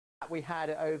we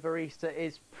had over Easter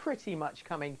is pretty much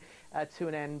coming to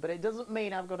an end, but it doesn't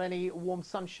mean I've got any warm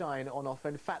sunshine on offer.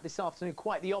 In fact, this afternoon,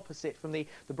 quite the opposite. From the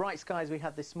bright skies we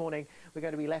had this morning, we're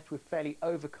going to be left with fairly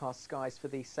overcast skies for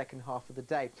the second half of the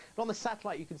day. And on the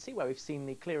satellite, you can see where we've seen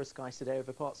the clearer skies today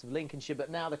over parts of Lincolnshire, but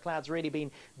now the clouds really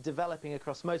been developing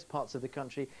across most parts of the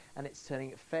country, and it's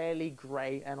turning fairly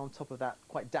grey, and on top of that,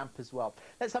 quite damp as well.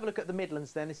 Let's have a look at the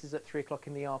Midlands then. This is at 3 o'clock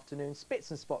in the afternoon.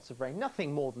 Spits and spots of rain,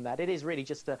 nothing more than that. It is really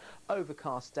just an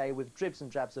overcast day with dribs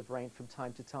and drabs of rain from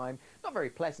time to time. Not very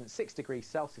pleasant, 6 degrees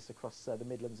Celsius across the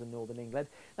Midlands and northern England.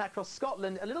 Now across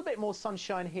Scotland, a little bit more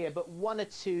sunshine here, but 1 or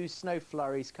 2 snow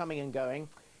flurries coming and going.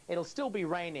 It'll still be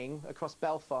raining across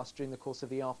Belfast during the course of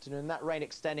the afternoon, that rain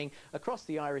extending across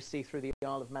the Irish Sea through the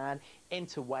Isle of Man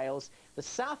into Wales. The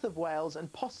south of Wales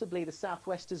and possibly the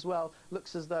southwest as well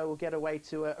looks as though we'll get away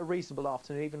to a reasonable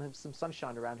afternoon, even have some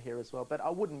sunshine around here as well, but I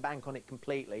wouldn't bank on it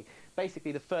completely.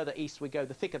 Basically, the further east we go,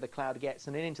 the thicker the cloud gets,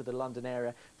 and then into the London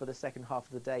area for the second half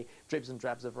of the day, dribs and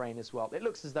drabs of rain as well. It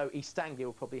looks as though East Anglia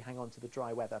will probably hang on to the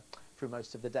dry weather through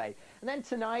most of the day. And then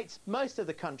tonight, most of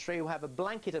the country will have a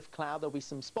blanket of cloud. There'll be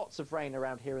some spots of rain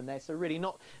around here and there, so really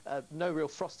no real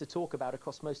frost to talk about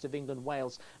across most of England,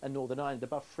 Wales and Northern Ireland,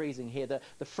 above freezing here.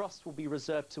 The frost will be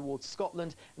reserved towards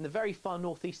Scotland and the very far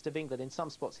northeast of England. In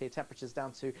some spots here, temperatures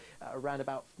down to around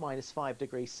about -5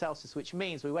 degrees Celsius, which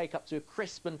means we wake up to a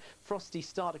crisp and frosty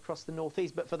start across the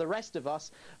northeast. But for the rest of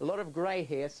us, a lot of grey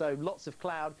here, so lots of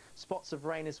cloud, spots of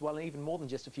rain as well, and even more than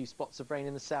just a few spots of rain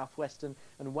in the southwest and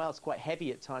Wales, quite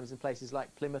heavy at times in places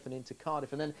like Plymouth and into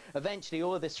Cardiff. And then eventually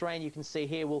all of this rain you can see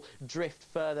here will drift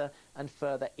further and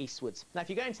further eastwards. Now if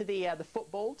you go into the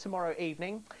football tomorrow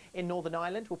evening in Northern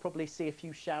Ireland, we'll probably see a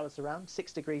few showers around,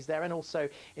 6 degrees there, and also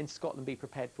in Scotland be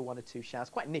prepared for 1 or 2 showers.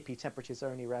 Quite nippy temperatures,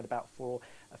 are only around about 4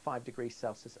 or 5 degrees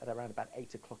Celsius at around about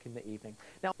 8 o'clock in the evening.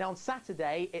 Now on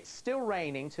Saturday, it's still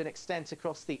raining to an extent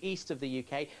across the east of the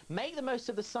UK. Make the most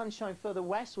of the sunshine further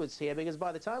westwards here, because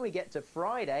by the time we get to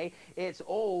Friday, it's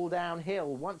all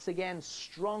downhill. Once again,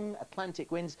 strong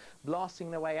Atlantic winds blasting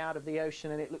their way out of the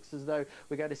ocean, and it looks as though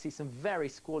we're going to see some very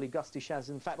squally gusty showers.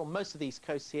 In fact, on most of these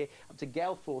coasts here, up to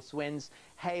gale force winds,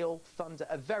 hail, thunder,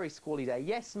 a very squally day.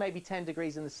 Yes, maybe 10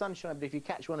 degrees in the sunshine, but if you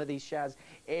catch one of these showers,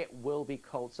 it will be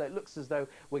cold. So it looks as though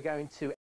we're going to